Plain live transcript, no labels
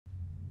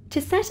To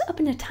set up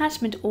an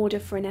attachment order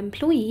for an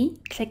employee,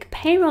 click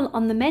Payroll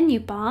on the menu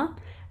bar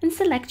and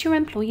select your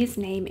employee's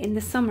name in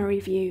the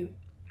summary view.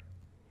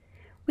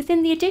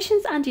 Within the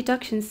Additions and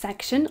Deductions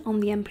section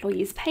on the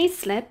employee's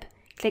payslip,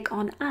 click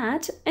on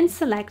Add and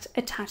select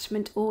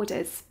Attachment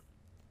Orders.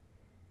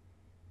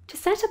 To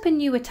set up a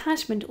new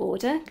attachment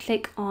order,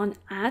 click on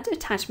Add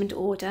Attachment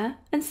Order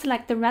and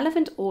select the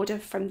relevant order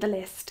from the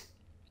list.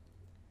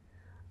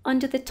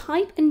 Under the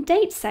Type and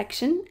Date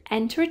section,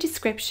 enter a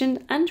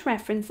description and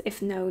reference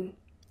if known.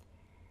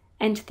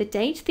 Enter the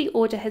date the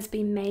order has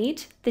been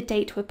made, the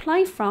date to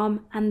apply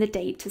from, and the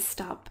date to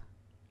stop.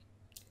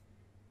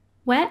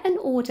 Where an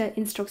order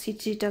instructs you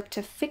to deduct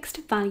a fixed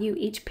value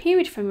each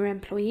period from your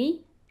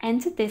employee,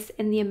 enter this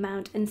in the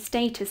Amount and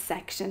Status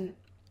section.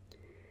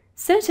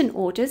 Certain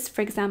orders,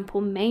 for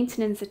example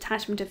maintenance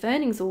attachment of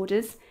earnings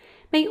orders,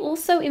 may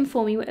also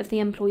inform you of the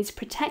employee's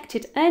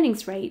protected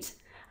earnings rate,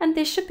 and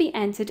this should be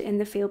entered in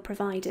the field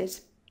provided.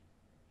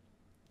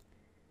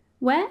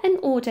 Where an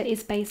order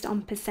is based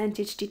on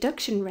percentage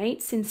deduction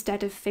rates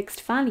instead of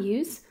fixed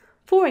values,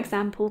 for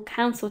example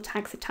council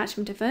tax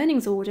attachment of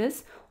earnings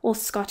orders or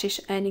Scottish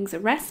earnings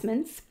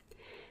arrestments,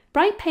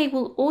 BrightPay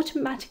will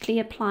automatically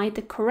apply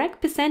the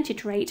correct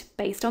percentage rate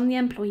based on the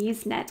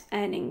employee's net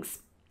earnings.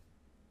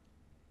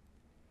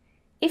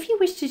 If you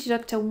wish to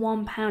deduct a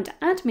 £1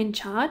 admin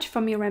charge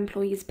from your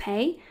employee's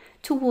pay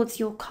towards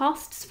your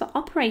costs for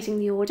operating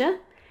the order,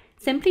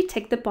 simply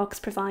tick the box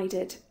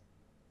provided.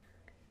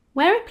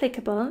 Where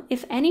applicable,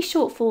 if any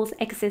shortfalls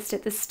exist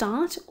at the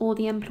start or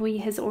the employee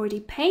has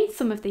already paid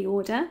some of the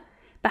order,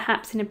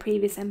 perhaps in a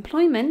previous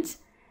employment,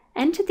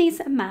 enter these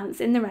amounts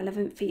in the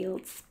relevant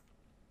fields.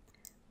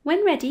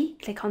 When ready,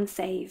 click on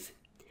Save.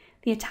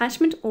 The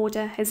attachment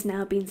order has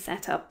now been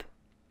set up.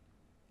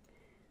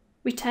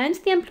 Return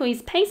to the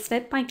employee's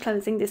payslip by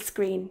closing this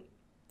screen.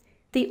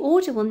 The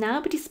order will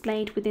now be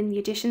displayed within the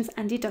Additions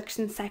and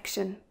Deductions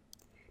section.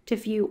 To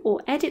view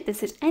or edit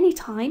this at any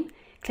time,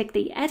 click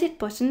the Edit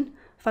button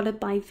followed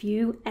by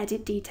View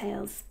Edit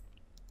Details.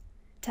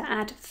 To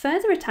add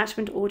further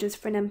attachment orders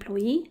for an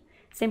employee,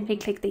 simply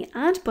click the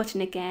Add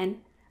button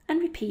again and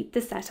repeat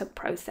the setup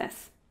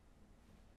process.